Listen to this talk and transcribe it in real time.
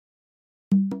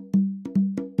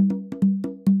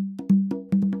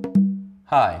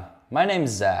Hi, my name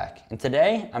is Zach, and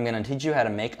today I'm going to teach you how to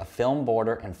make a film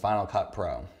border in Final Cut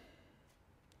Pro.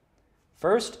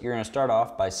 First, you're going to start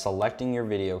off by selecting your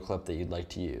video clip that you'd like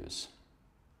to use.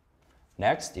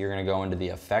 Next, you're going to go into the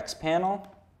Effects panel,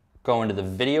 go into the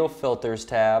Video Filters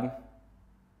tab,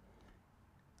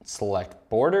 select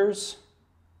Borders,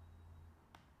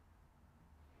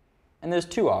 and there's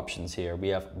two options here. We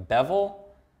have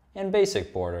Bevel and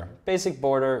Basic Border. Basic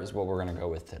Border is what we're going to go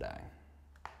with today.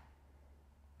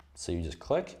 So you just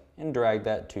click and drag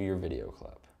that to your video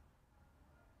clip.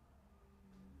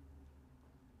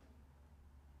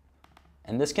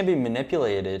 And this can be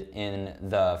manipulated in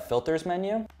the Filters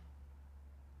menu.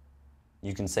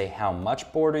 You can say how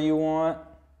much border you want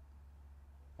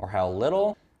or how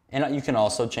little, and you can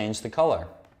also change the color.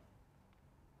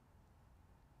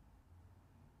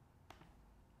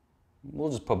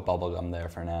 We'll just put bubblegum there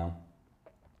for now.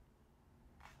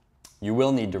 You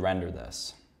will need to render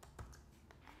this.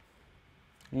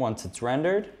 Once it's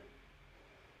rendered,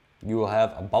 you will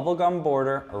have a bubblegum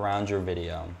border around your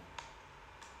video.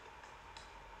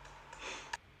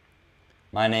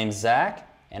 My name's Zach,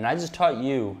 and I just taught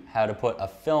you how to put a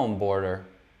film border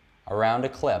around a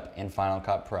clip in Final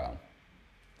Cut Pro.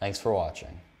 Thanks for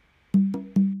watching.